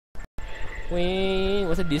Wait,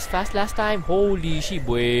 was it this fast last time? Holy shit,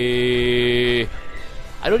 boy.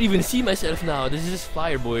 I don't even see myself now. This is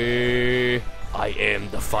fire, boy. I am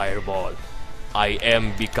the fireball. I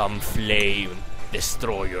am become flame.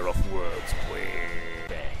 Destroyer of worlds, boy.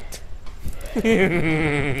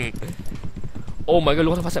 Oh my god,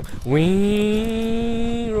 look at the fast time.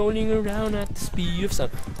 Wing, rolling around at the speed of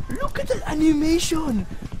sound. Look at that animation.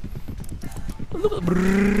 Look at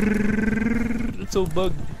brrrr. It's so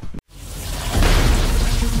bugged.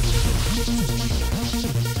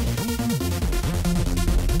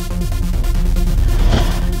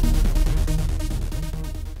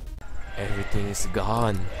 Everything is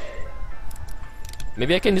gone.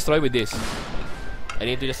 Maybe I can destroy with this. I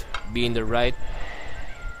need to just be in the right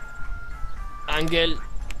angle.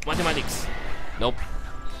 Mathematics. Nope.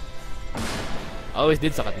 I always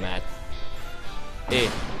did suck at math. Eh.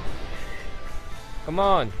 Come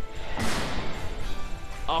on.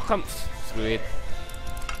 Oh, come. Screw it.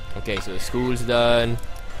 Okay, so school's done.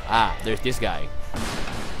 Ah, there's this guy.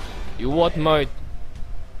 You what, mate?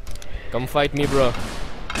 Come fight me, bro.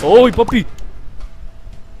 Oh, puppy!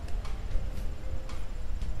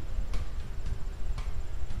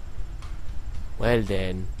 Well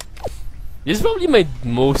then, this is probably the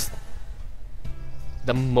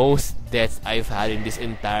most deaths I've had in this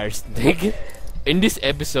entire thing. In this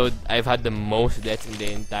episode, I've had the most deaths in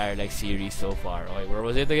the entire series so far. Okay, where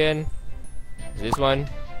was it again? Is this one?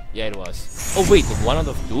 Yeah, it was. Oh wait, 1 out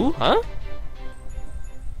of 2? Huh?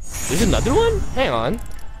 There's another one? Hang on.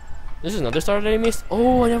 This is another star that I missed.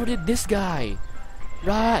 Oh, I never did this guy.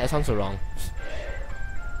 Right, that sounds so wrong.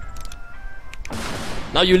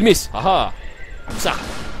 Now you'll miss. Haha. Suck.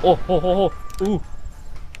 Oh, oh, oh, oh. Ooh.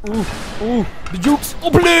 Ooh. Ooh. The jukes. Oh,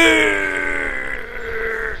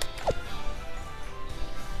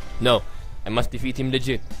 no. I must defeat him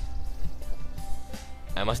legit.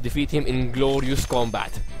 I must defeat him in glorious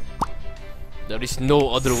combat. There is no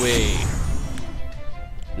other way.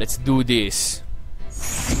 Let's do this.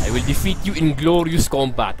 I will defeat you in glorious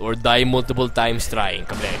combat or die multiple times trying.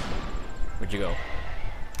 Come on. Where'd you go?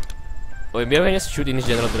 Oh, maybe I can just shoot in his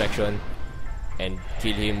general direction and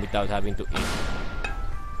kill him without having to aim.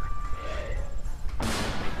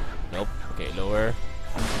 Nope. Okay, lower.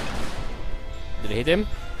 Did I hit him?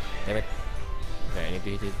 Damn it. Okay, I need to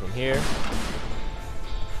hit it from here.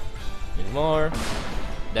 A little more.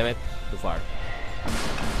 Damn it. Too far.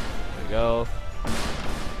 There we go.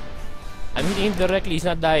 I'm hitting him directly, he's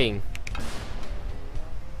not dying.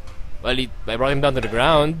 Well, I brought him down to the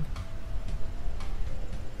ground.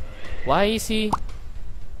 Why is he...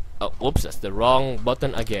 Oh, oops, that's the wrong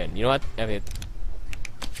button again. You know what? F it.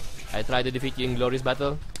 I tried to defeat you in glorious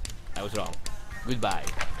battle. I was wrong. Goodbye.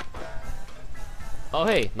 Oh,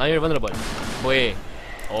 hey, now you're vulnerable. Boy.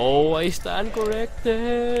 Oh, I stand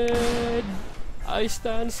corrected. I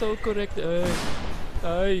stand so corrected.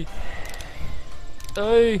 Ay.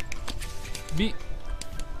 Ay.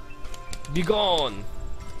 Be gone.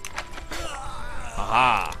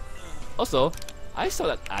 Aha. Also, I saw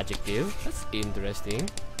that adjective. That's interesting.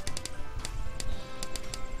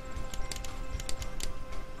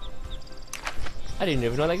 I didn't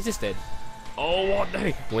even know that existed. Oh, what the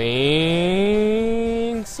heck?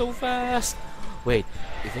 Wing, so fast. Wait,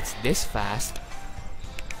 if it's this fast,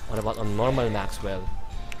 what about on normal Maxwell?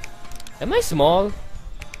 Am I small?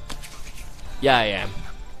 Yeah, I am.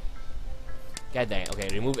 God dang it. Okay,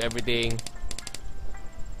 remove everything.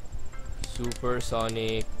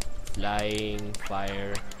 Supersonic, flying,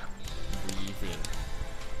 fire, breathing.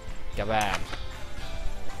 Kabam.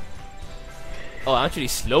 Oh, actually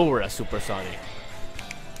slower as supersonic.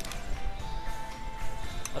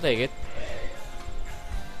 I'll take it.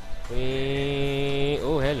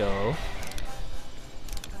 Oh, hello.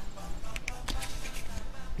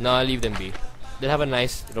 No, I'll leave them be. They'll have a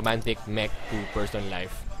nice romantic mech two-person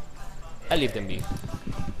life. I'll leave them be.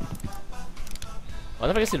 I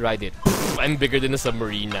wonder if I can still ride it. I'm bigger than a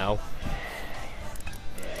submarine now.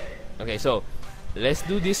 Okay, so let's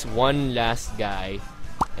do this one last guy,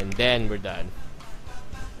 and then we're done.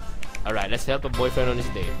 Alright, let's help a boyfriend on his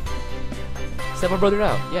date. Step our brother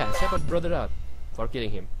out. Yeah, step our brother out for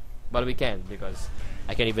killing him. But we can't because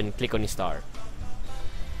I can't even click on his star.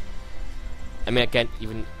 I mean, I can't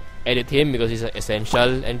even edit him because he's an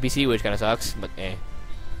essential NPC, which kinda sucks, but eh.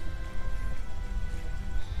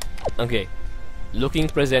 Okay, looking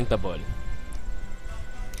presentable.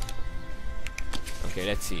 Okay,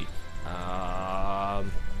 let's see.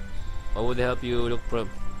 What would help you look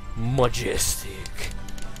majestic?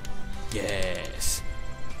 Yes.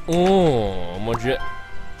 Oh,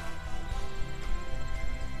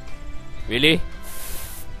 Really?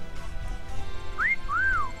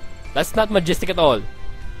 That's not majestic at all.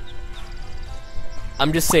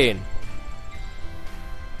 I'm just saying.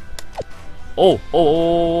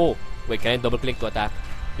 Oh. Wait, can I double click to attack?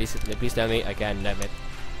 Please tell me I can. Damn it.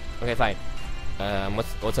 Okay, fine.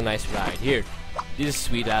 What's a nice ride here? This is a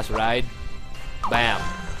sweet ass ride. Bam.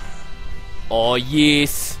 Oh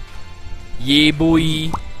yes. Yeah,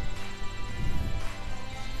 boy.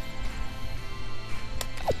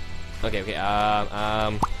 Okay.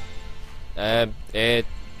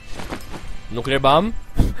 Nuclear bomb?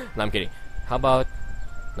 No, I'm kidding. How about...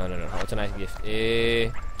 No. What's a nice gift?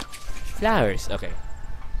 Flowers. Okay.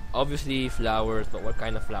 Obviously flowers, but what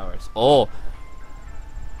kind of flowers? Oh!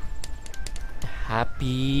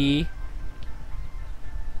 Happy...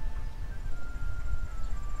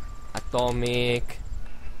 Atomic...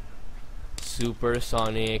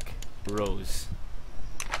 Supersonic Rose.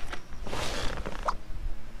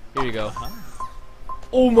 Here you go.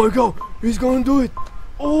 Oh my god! He's gonna do it!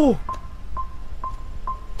 Oh!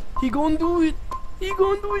 He gonna do it!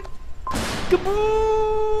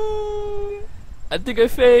 Kaboom! I think I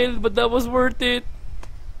failed, but that was worth it.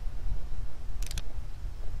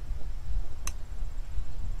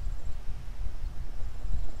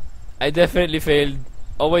 I definitely failed.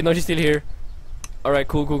 Oh wait, no, she's still here. Alright,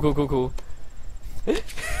 cool.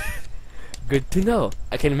 Good to know.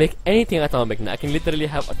 I can make anything atomic now. I can literally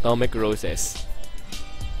have atomic roses.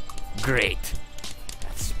 Great.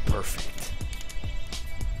 That's perfect.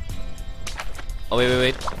 Oh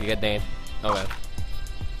wait. You got dang it. Oh well.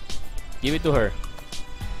 Give it to her.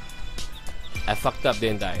 I fucked up,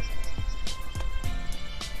 didn't I?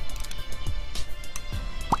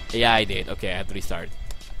 Yeah, I did. Okay, I have to restart.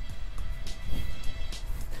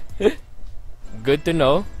 Good to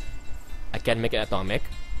know. I can make it atomic.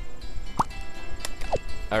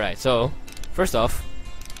 Alright, so first off,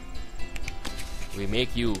 we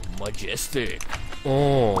make you majestic.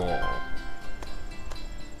 Oh.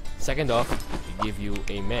 Second off, we give you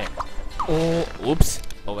a mech. Oh, oops.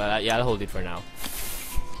 Oh well, yeah, I'll hold it for now.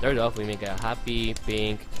 Third off, we make a happy,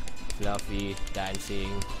 pink, fluffy,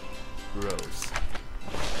 dancing rose.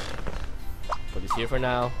 Put this here for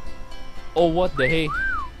now. Oh, what the hey?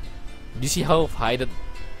 Do you see how high that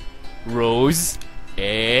rose?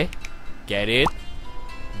 Get it?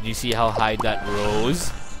 Do you see how high that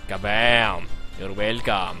rose? Kabam! You're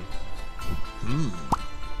welcome.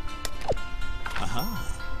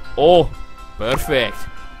 Oh, perfect.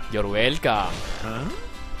 You're welcome.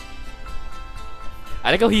 I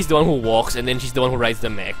like how he's the one who walks and then she's the one who rides the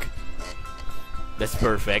mech. That's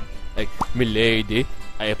perfect. Like, milady,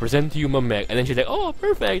 I present to you my mech. And then she's like, oh,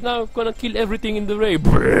 perfect. Now I'm gonna kill everything in the way.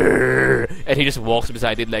 And he just walks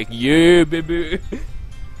beside it like, yeah, baby.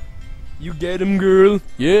 You get him, girl.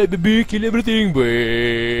 Yeah, baby, kill everything,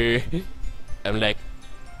 boy. I'm like,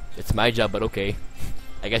 it's my job, but okay.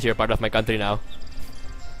 I guess you're part of my country now.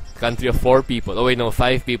 Country of 4 people. Oh wait, no,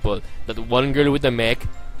 5 people. That one girl with the mech,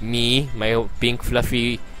 me, my pink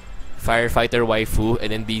fluffy firefighter waifu,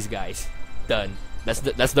 and then these guys. Done. That's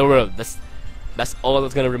the world. That's all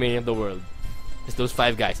that's gonna remain of the world. Just those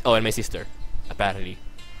 5 guys. Oh, and my sister, apparently.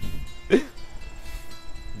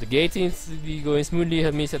 The gate seems to be going smoothly.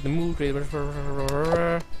 Have me set the move.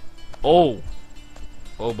 Oh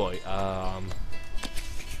boy.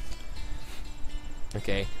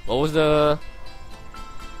 Okay. What was the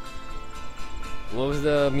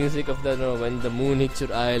music of the when the moon hits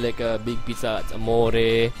your eye like a big pizza? It's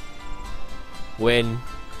amore.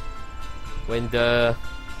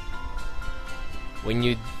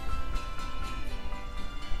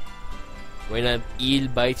 When an eel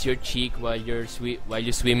bites your cheek while you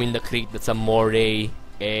swim in the creek, that's amore. Okay,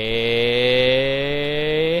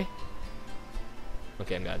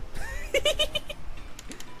 I'm gone.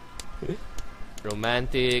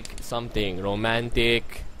 Romantic something.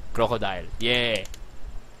 Romantic crocodile. Yeah.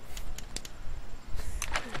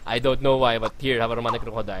 I don't know why, but here, have a romantic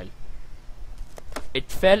crocodile.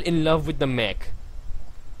 It fell in love with the mech.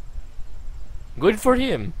 Good for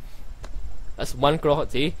him. That's one crocodile.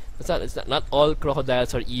 See? Not all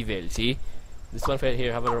crocodiles are evil. See? This one fell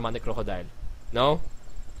here. Have a romantic crocodile. No?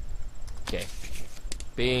 Okay.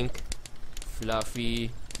 Pink,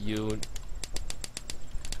 fluffy,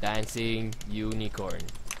 dancing unicorn.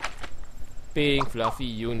 Pink, fluffy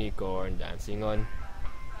unicorn dancing on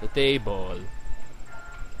the table.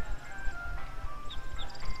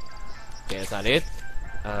 Okay, that's not it.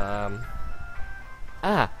 I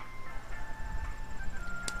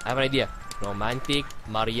have an idea. Romantic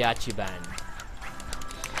mariachi band.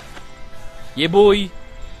 Yeah, boy.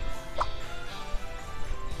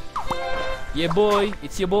 Yeah, boy.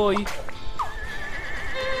 It's your boy.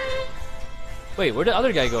 Wait, where'd the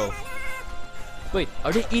other guy go? Wait,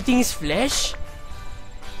 are they eating his flesh?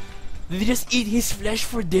 Did they just eat his flesh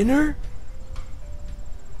for dinner?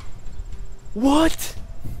 What?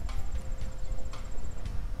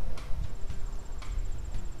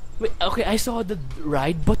 Wait, okay, I saw the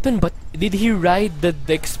ride button, but did he ride the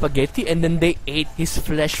spaghetti and then they ate his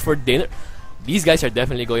flesh for dinner? These guys are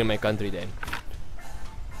definitely going to my country then.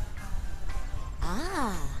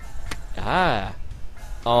 Ah.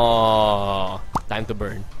 Oh, time to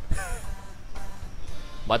burn.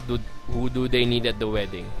 Who do they need at the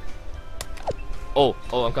wedding? Oh,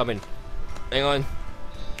 I'm coming. Hang on.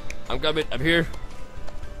 I'm coming. I'm here.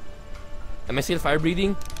 Am I still fire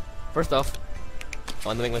breathing? First off, I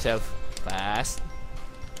want to make myself fast.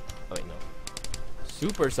 Oh wait, no.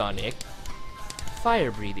 Supersonic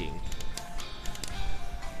fire breathing.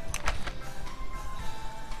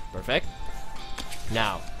 Perfect.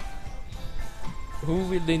 Now, who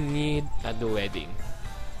will they need at the wedding?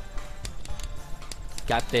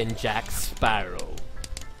 Captain Jack Sparrow.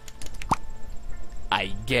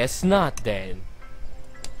 I guess not then.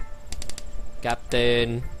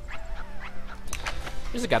 Captain.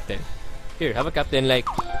 Here's a captain. Here, have a captain like.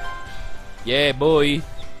 Yeah, boy.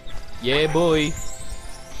 Yeah, boy.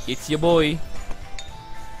 It's your boy.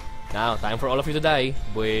 Now, time for all of you to die.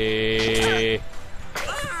 Boy.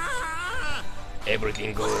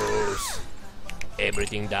 Everything goes.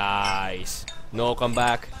 Everything dies. No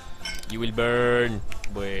comeback. You will burn.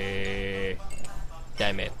 Boy.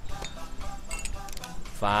 Damn it.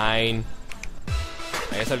 Fine.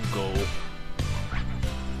 I guess I'll go.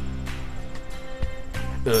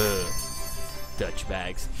 Dutch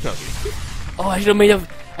bags. Okay. Oh, I should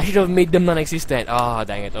have made them non-existent. Oh,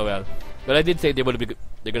 dang it. Oh well. But I did say they're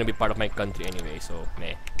gonna be part of my country anyway, so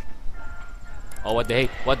meh. Oh, what the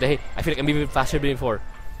heck? What the heck? I feel like I'm even faster than before.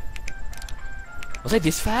 Was I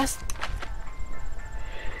this fast?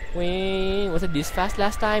 Wait, was I this fast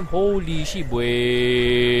last time? Holy shit,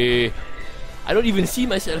 boy. I don't even see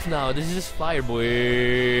myself now. This is just fire,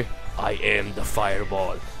 boy. I am the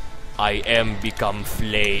fireball. I am become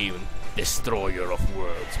flame, destroyer of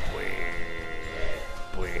worlds, boy.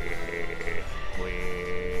 Boy.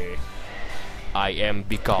 Boy. I am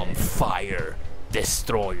become fire,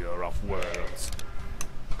 destroyer of worlds.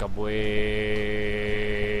 Kaboy.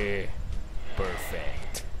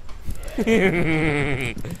 Perfect.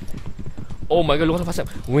 Oh my god, look how fast I'm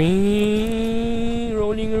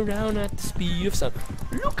rolling around at the speed of sound.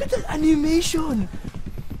 Look at that animation!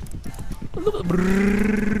 Look at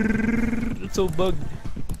it's so bugged.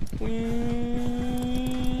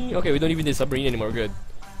 Okay, we don't even need a submarine anymore, good.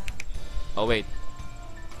 Oh wait.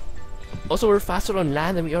 Also, we're faster on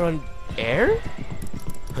land than we are on air?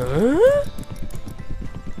 Huh?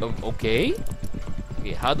 Oh, okay.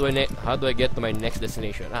 Okay, how do I get to my next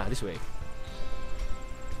destination? Ah, this way.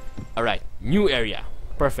 Alright, new area.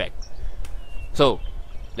 Perfect. So,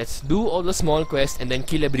 let's do all the small quests and then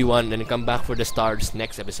kill everyone and then come back for the stars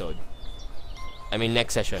next episode. I mean,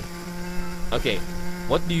 next session. Okay,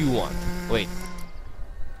 what do you want? Wait.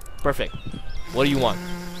 Perfect. What do you want?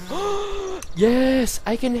 Yes,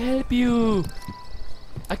 I can help you.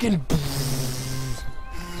 I can.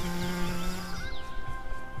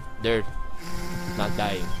 They're not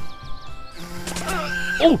dying.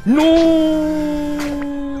 Oh no!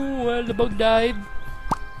 Well, the bug died.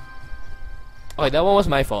 Okay, that one was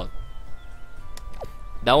my fault.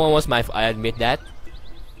 That one was my fault. I admit that.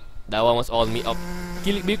 That one was all me. Oh,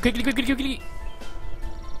 kill it! Quickly!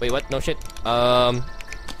 Wait, what? No shit.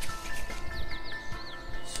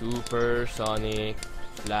 Supersonic,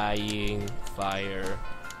 flying, fire,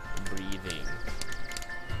 breathing.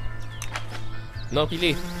 No,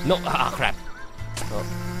 Kili. No. Ah, crap.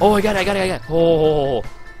 Oh, I got it. Oh.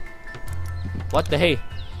 What the hey?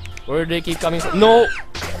 Where do they keep coming from? No.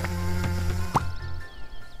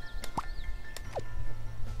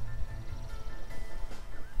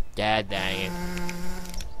 God dang it.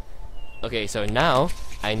 Okay, so now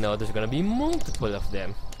I know there's gonna be multiple of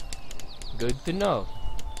them. Good to know.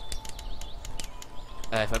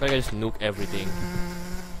 If I can just nuke everything.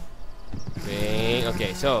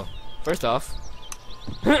 Okay, so first off,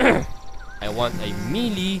 I want a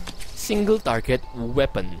melee single target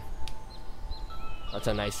weapon. That's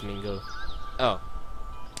a nice mingle. Oh,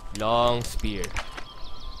 long spear.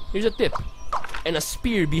 Here's a tip, and a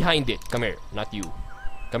spear behind it. Come here, not you.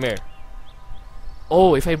 Come here.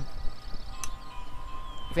 Oh, if I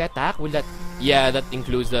attack, will that? Yeah, that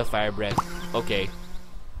includes the fire breath. Okay.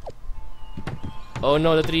 Oh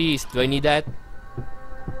no, the trees. Do I need that?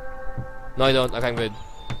 No, I don't. Okay, I'm good.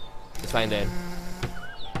 It's fine then.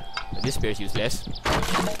 This spear is useless.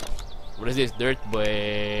 What is this? Dirt,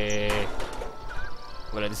 boy.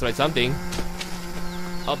 Well, I destroyed something.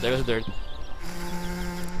 Oh, there's dirt.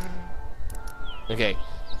 Okay,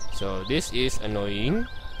 so this is annoying.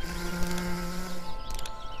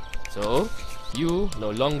 So, you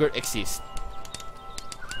no longer exist.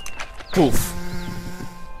 Poof!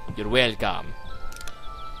 You're welcome.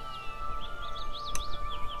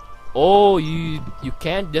 Oh, you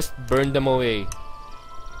can't just burn them away.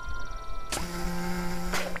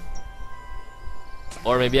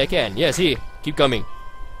 Or maybe I can. Yeah, see? Keep coming.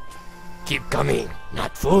 Keep coming,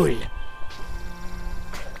 not full.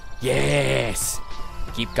 Yes!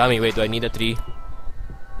 Keep coming. Wait, do I need a tree?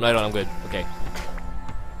 No, I don't. I'm good. Okay.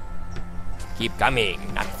 Keep coming,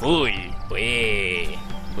 not full. Bwee.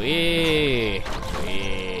 Bwee.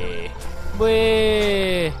 Bwee.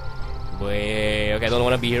 Bwee. Bwee. Okay, I don't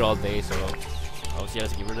want to be here all day, so I'll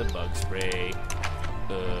just give her the bug spray.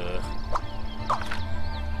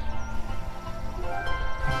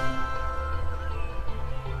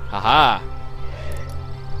 Haha!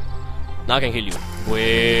 Now I can kill you.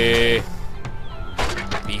 Bwee.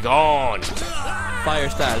 Be gone! Fire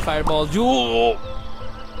style, fireball, you!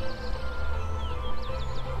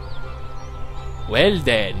 Well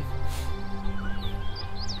then.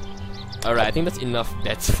 Alright, I think that's enough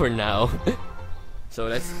bets for now. So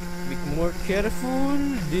let's be more careful.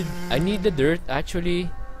 I need the dirt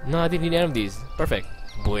actually? No, I didn't need any of these. Perfect.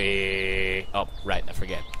 Bwee. Oh, right, I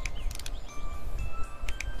forget.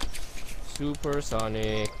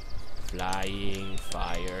 Supersonic, flying,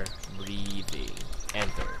 fire, breathing.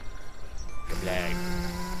 Enter. Kablang.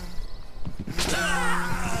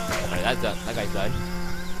 Alright, that's done. That guy's done.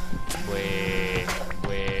 Bwee,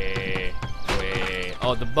 bwee, bwee.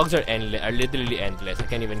 Oh, the bugs are endless. Are literally endless. I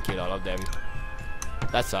can't even kill all of them.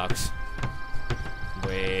 That sucks.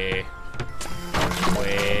 Bwee,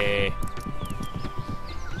 bwee.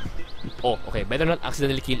 Oh, okay. Better not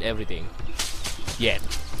accidentally kill everything. Yet.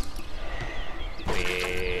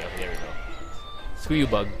 Bwee. Oh, there we go. Screw you,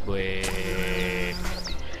 bug. Bwee.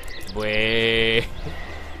 Bwee.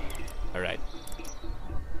 Alright.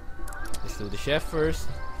 Let's do the chef first.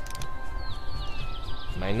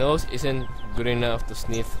 My nose isn't good enough to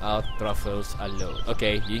sniff out truffles alone.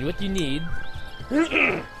 Okay, what you need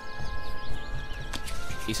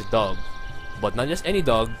is a dog. But not just any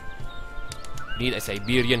dog. You need a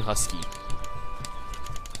Siberian Husky.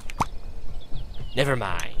 Never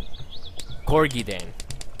mind. Corgi then.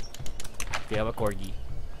 We have a corgi.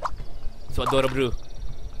 So adorable.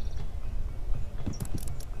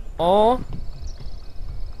 Oh.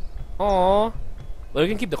 Oh. Well, we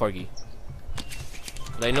can keep the corgi.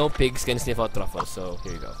 But I know pigs can sniff out truffles, so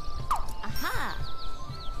here you go. Aha!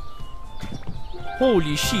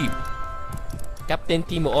 Holy sheep! Captain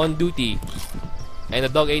Timo on duty. And the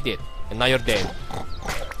dog ate it. And now you're dead.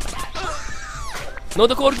 No,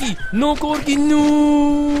 the corgi! No, corgi! No!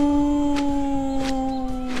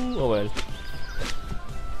 Oh well.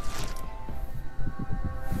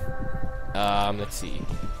 Let's see.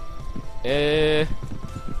 Well,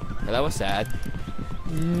 that was sad.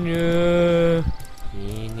 No.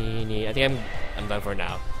 I think I'm done for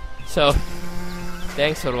now. So,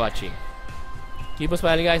 thanks for watching. Keep on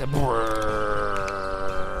smiling, guys.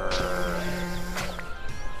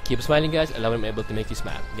 Keep smiling, guys. I love I'm able to make you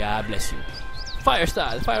smile. God bless you. Fire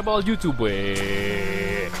style, fireball, YouTube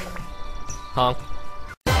way. Honk.